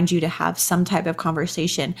to remind you to have some type of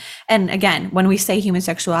conversation. And again, when we say human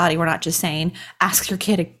sexuality, we're not just saying ask your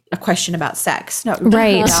kid a question about sex. No,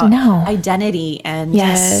 right? About identity and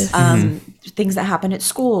things that happen at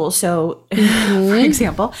school. So, for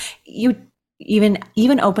example,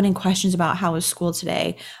 even opening questions about how was school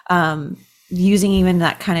today, using even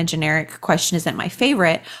that kind of generic question isn't my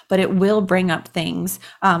favorite, but it will bring up things.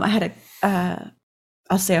 I had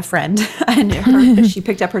I'll say a friend, and she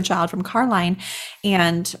picked up her child from Carline,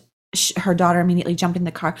 and her daughter immediately jumped in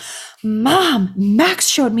the car. Mom, Max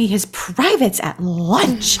showed me his privates at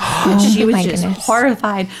lunch. And she was just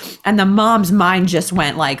horrified. And the mom's mind just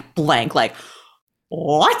went like blank, like,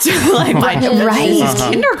 what? Like this is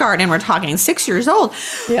kindergarten. We're talking 6 years old.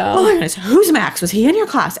 Yeah. Oh my goodness. Who's Max? Was he in your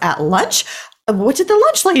class at lunch? What did the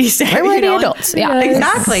lunch lady say? Where were the adults? Yeah,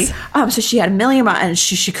 exactly. So she had a million, and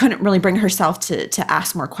she couldn't really bring herself to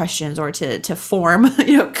ask more questions or to form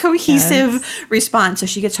cohesive response. So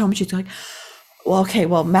she gets home and she's like,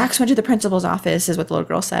 well, Max went to the principal's office, is what the little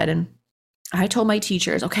girl said, and I told my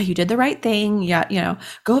teachers, okay, you did the right thing. Yeah,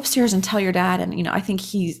 go upstairs and tell your dad. And, I think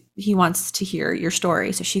he wants to hear your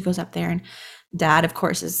story. So she goes up there, and dad, of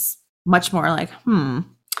course, is much more like,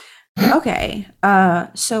 okay.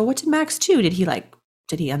 So what did Max do? Did he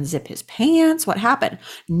unzip his pants? What happened?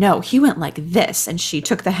 No, he went like this. And she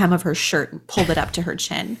took the hem of her shirt and pulled it up to her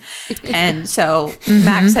chin. And so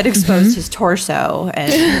Max had exposed his torso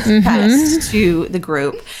and his chest to the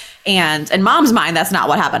group. And in mom's mind, that's not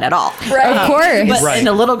what happened at all. Right. Of course. But in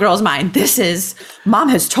the little girl's mind, mom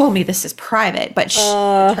has told me this is private. But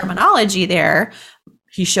terminology there,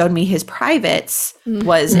 he showed me his privates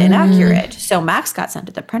was inaccurate. So Max got sent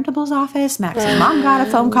to the principal's office. Max's mom got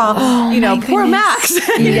a phone call. Poor Max.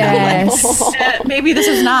 Maybe this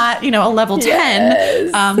is not, a level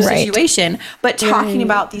 10 situation. But talking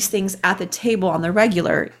about these things at the table on the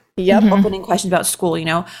regular, opening questions about school,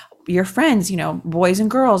 your friends, boys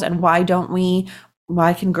and girls, and why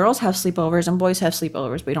can girls have sleepovers and boys have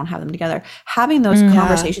sleepovers, but we don't have them together? Having those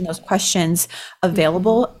conversations, those questions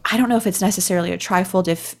available. I don't know if it's necessarily a trifold,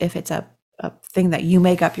 if it's a thing that you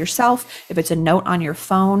make up yourself, if it's a note on your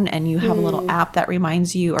phone and you have a little app that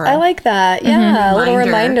reminds you, or I like that. Yeah. A little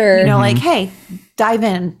reminder. Like, hey, dive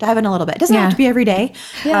in a little bit. It doesn't have to be every day.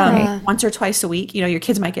 Once or twice a week. Your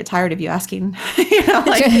kids might get tired of you asking,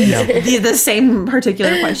 the same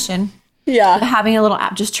particular question. Yeah. But having a little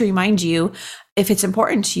app just to remind you, if it's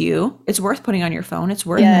important to you, it's worth putting on your phone. It's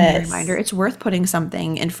worth a reminder. It's worth putting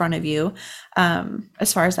something in front of you,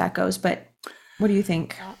 as far as that goes. But what do you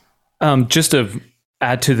think? Just to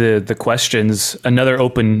add to the questions, another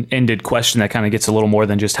open-ended question that kind of gets a little more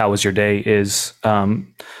than just how was your day is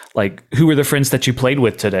who were the friends that you played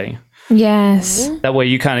with today? Yes. That way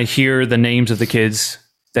you kind of hear the names of the kids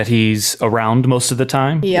that he's around most of the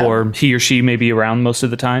time, or he or she may be around most of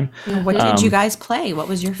the time. What did you guys play? What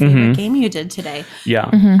was your favorite game you did today? Yeah.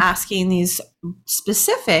 Asking these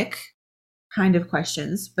specific kind of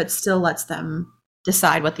questions, but still lets them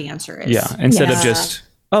decide what the answer is. Yeah. Instead of just,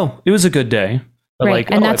 it was a good day. But right.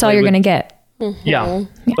 And that's all you're going to get. Yeah.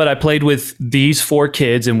 But I played with these 4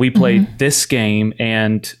 kids and we played this game.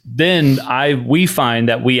 And then we find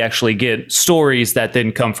that we actually get stories that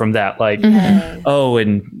then come from that. Like,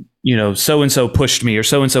 so-and-so pushed me, or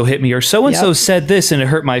so-and-so hit me, or so-and-so said this and it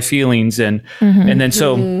hurt my feelings. And then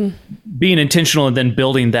so being intentional and then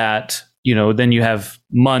building that, then you have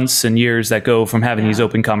months and years that go from having these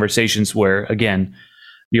open conversations where, again,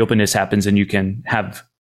 the openness happens and you can have,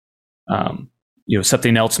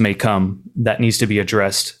 something else may come that needs to be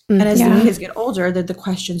addressed. And as the kids get older, the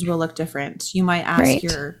questions will look different. You might ask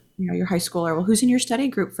your high schooler, well, who's in your study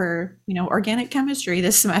group for, organic chemistry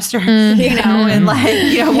this semester, and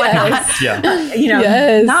whatnot.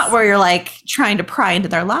 Yeah. Not where you're like trying to pry into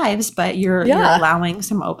their lives, but you're allowing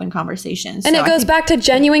some open conversations. And it goes back to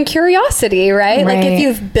genuine curiosity, right? Like if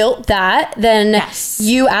you've built that, then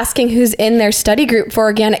you asking who's in their study group for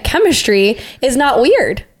organic chemistry is not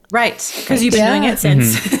weird. Right, because you've been doing it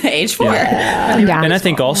since age 4. Yeah. And I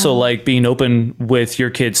think also like being open with your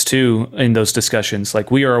kids too in those discussions.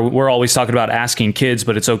 Like we're always talking about asking kids,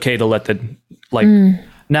 but it's okay to let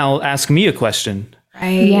now ask me a question.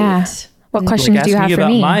 Right. Yeah. What questions do you have for me? Ask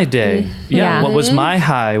me about my day. Yeah. What was my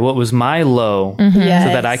high? What was my low? So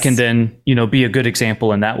that I can then, be a good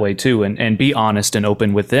example in that way too, and be honest and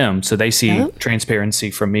open with them so they see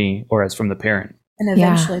transparency from me or as from the parent. And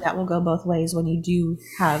eventually that will go both ways when you do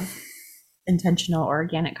have intentional or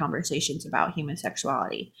organic conversations about human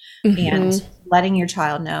sexuality and letting your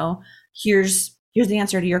child know, here's the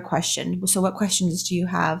answer to your question. So what questions do you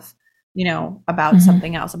have, about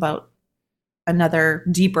something else, about another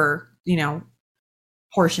deeper,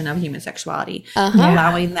 portion of human sexuality,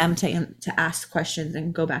 allowing them to ask questions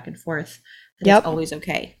and go back and forth. It's always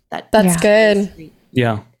okay. That's good.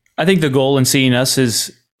 Yeah. I think the goal in seeing us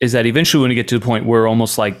is that eventually when we get to the point where we're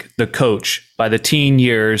almost like the coach, by the teen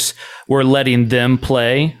years, we're letting them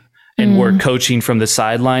play and we're coaching from the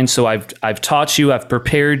sidelines. So I've taught you, I've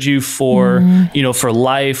prepared you for, for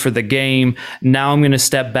life, for the game. Now I'm going to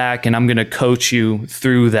step back and I'm going to coach you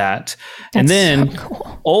through that. And then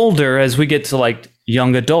older, as we get to like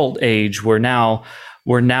young adult age, we're now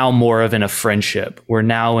more of in a friendship. We're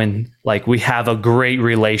now in like, we have a great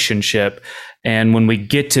relationship. And when we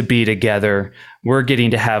get to be together, we're getting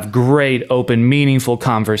to have great, open, meaningful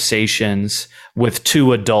conversations with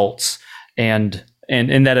two adults. And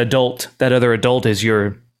that other adult is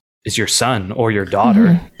your son or your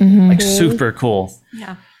daughter. Like super cool.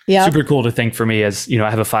 Yeah. Super cool to think for me as, I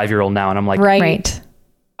have a 5-year-old now and I'm like, right.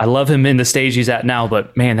 I love him in the stage he's at now,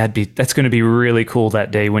 but man, that's going to be really cool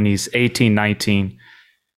that day when he's 18, 19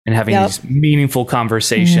 and having these meaningful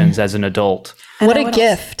conversations as an adult. What a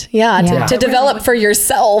gift. To develop for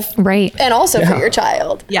yourself. Right. And also for your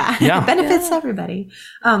child. It benefits everybody.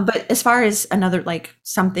 But as far as another, like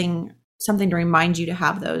something to remind you to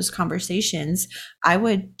have those conversations, I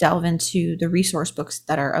would delve into the resource books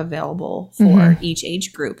that are available for each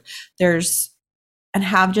age group.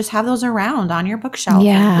 Have those around on your bookshelf.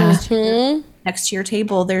 Next to your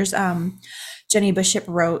table. There's Jenny Bishop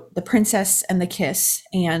wrote The Princess and the Kiss,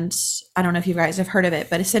 and I don't know if you guys have heard of it,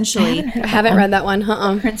 but essentially I haven't read that one.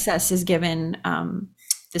 The princess is given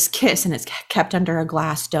this kiss, and it's kept under a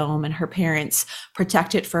glass dome, and her parents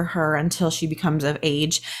protect it for her until she becomes of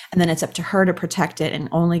age, and then it's up to her to protect it and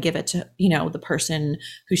only give it to the person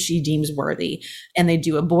who she deems worthy. And they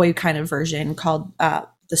do a boy kind of version called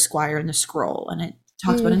The Squire and the Scroll, and it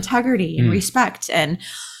talks about integrity and respect. And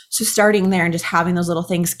so starting there and just having those little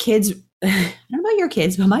things, kids, I don't know about your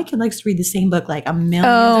kids, but my kid likes to read the same book like a million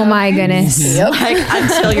times. Oh my goodness. Like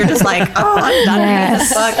until you're just like, I'm done reading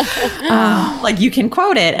this book. Like you can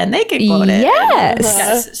quote it and they can quote it.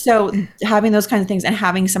 Yes. So having those kinds of things and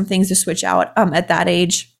having some things to switch out at that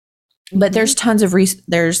age. But there's tons of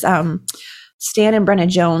there's Stan and Brenna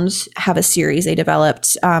Jones have a series they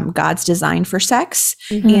developed, God's Design for Sex.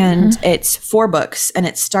 And it's 4 books, and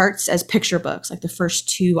it starts as picture books. Like the first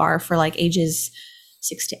 2 are for like ages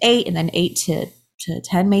 6 to 8, and then 8 to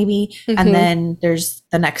 10 maybe. And then there's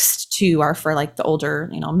the next 2 are for like the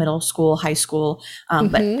older, middle school, high school.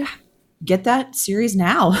 But get that series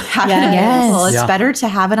now. Well, it's better to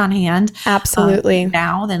have it on hand. Absolutely.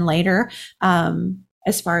 Now than later.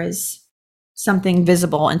 As far as something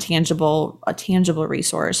visible and tangible, a tangible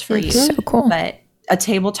resource for you. So cool. But a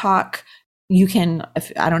table talk, you can,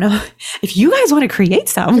 I don't know, if you guys want to create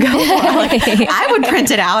some, go for it. I would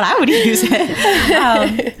print it out. I would use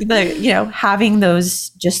it. But, having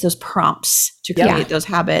those prompts to create those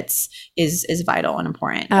habits is vital and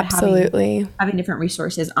important. Absolutely. Having different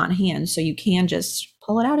resources on hand so you can just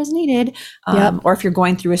pull it out as needed. Or if you're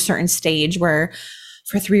going through a certain stage where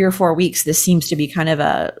for 3 or 4 weeks, this seems to be kind of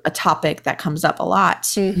a topic that comes up a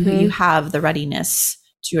lot, you have the readiness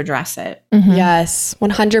to address it. Yes,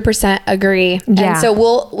 100% agree. And so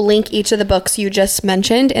we'll link each of the books you just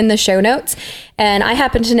mentioned in the show notes. And I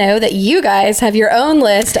happen to know that you guys have your own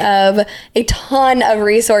list of a ton of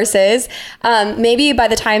resources. Maybe by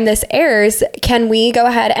the time this airs, can we go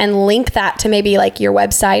ahead and link that to maybe like your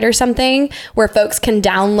website or something where folks can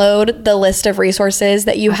download the list of resources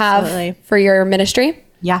that you have for your ministry?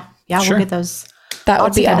 Yeah, sure. We'll get those That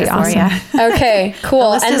would be awesome. Okay,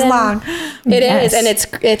 cool. The list is long. It is, and it's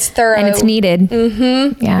thorough. And it's needed.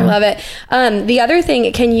 Mm-hmm. Yeah. I love it. The other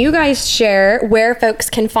thing, can you guys share where folks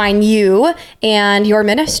can find you and your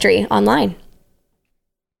ministry online?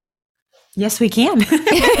 Yes, we can.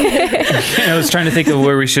 I was trying to think of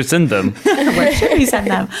where we should send them. Where should we send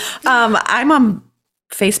them? I'm on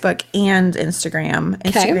Facebook and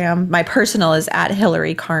Instagram. My personal is at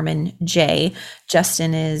Hillary Carmen J.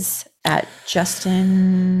 Justin is at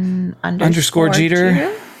Justin _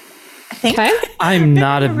 Jeter. I think. Okay. I'm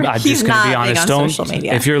just going to be honest.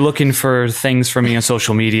 If you're looking for things from me on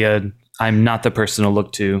social media, I'm not the person to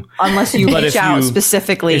look to. Unless you reach out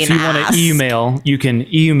specifically. If you want to email, you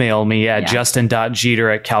can email me at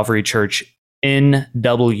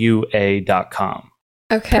justin.jeter@calvarychurchnwa.com.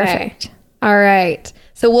 Okay. Perfect. All right.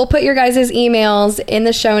 So we'll put your guys' emails in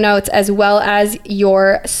the show notes as well as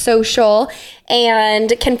your social.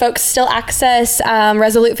 And can folks still access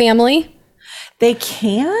Resolute Family? They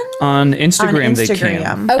can. On Instagram, they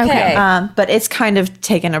can. Okay. But it's kind of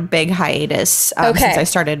taken a big hiatus since I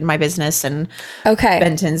started my business and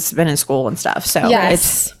Benton's been in school and stuff. So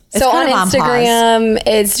it's so on Instagram,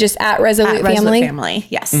 it's just at Resolute Family.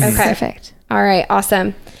 Yes. Okay. Perfect. All right.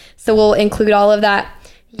 Awesome. So we'll include all of that.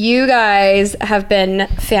 You guys have been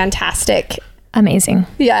fantastic. Amazing.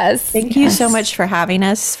 Yes. Thank you so much for having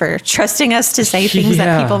us, for trusting us to say things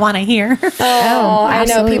that people want to hear. Oh, I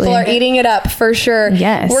know. People are eating it up for sure.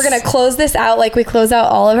 Yes. We're going to close this out like we close out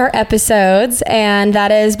all of our episodes. And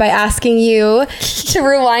that is by asking you to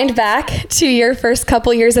rewind back to your first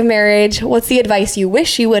couple years of marriage. What's the advice you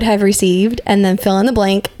wish you would have received? And then fill in the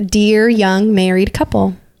blank, dear young married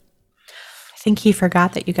couple. I think he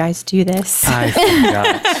forgot that you guys do this. I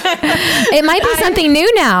forgot. It might be something new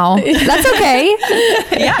now. That's okay.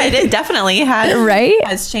 Yeah, it definitely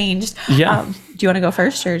has changed. Yeah. Do you want to go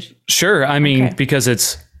first? Or? Sure. I mean, because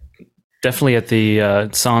it's definitely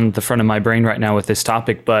it's on the front of my brain right now with this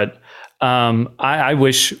topic, but I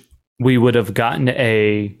wish we would have gotten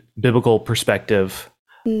a biblical perspective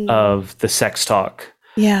of the sex talk.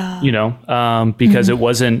 Yeah. Because it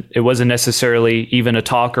wasn't necessarily even a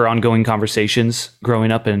talk or ongoing conversations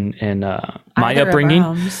growing up in my upbringing.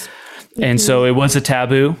 And so it was a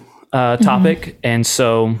taboo topic. And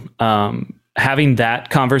so having that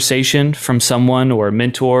conversation from someone or a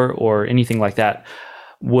mentor or anything like that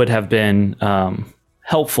would have been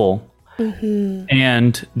helpful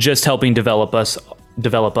and just helping develop us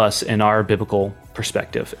in our biblical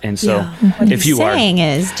perspective. And so if you are saying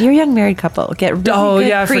is, dear young married couple, get really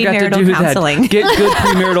good premarital counseling. Get good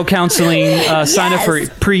premarital counseling. Sign up for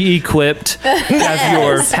Pre-Equipped. Have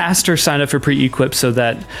your pastor sign up for Pre-Equipped so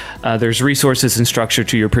that there's resources and structure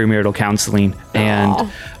to your premarital counseling,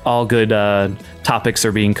 and all good topics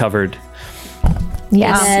are being covered.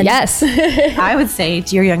 Yes. I would say,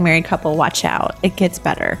 dear young married couple, watch out. It gets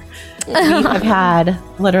better. We have had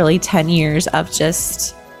literally 10 years of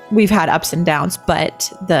we've had ups and downs,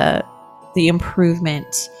 but the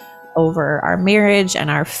improvement over our marriage and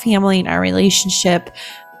our family and our relationship,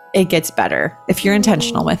 it gets better if you're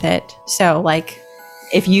intentional with it. So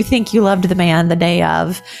if you think you loved the man the day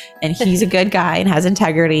of, and he's a good guy and has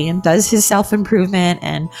integrity and does his self-improvement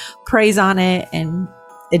and prays on it, and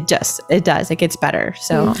it gets better.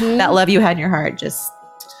 So that love you had in your heart just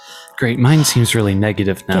great. Mine seems really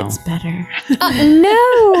negative now. It's better.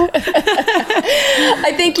 No.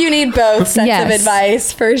 I think you need both sets of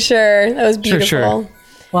advice for sure. That was beautiful. Sure.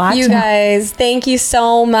 You guys, thank you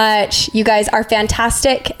so much. You guys are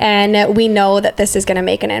fantastic. And we know that this is going to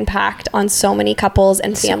make an impact on so many couples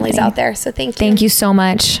and families out there. So thank you. Thank you so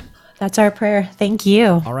much. That's our prayer. Thank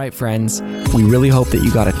you. All right, friends. We really hope that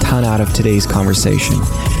you got a ton out of today's conversation.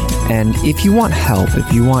 And if you want help,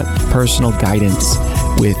 if you want personal guidance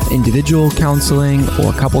with individual counseling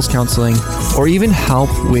or couples counseling, or even help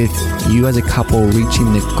with you as a couple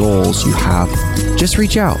reaching the goals you have, just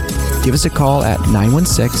reach out. Give us a call at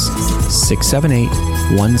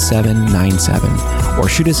 916-678-1797 or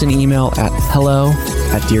shoot us an email at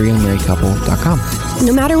hello@dearyoungmarriedcouple.com.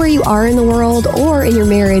 No matter where you are in the world or in your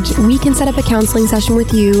marriage, we can set up a counseling session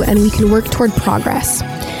with you and we can work toward progress.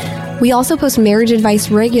 We also post marriage advice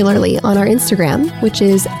regularly on our Instagram, which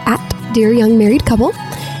is @dearyoungmarriedcouple,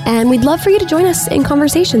 and we'd love for you to join us in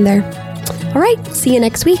conversation there. All right, see you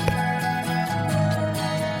next week.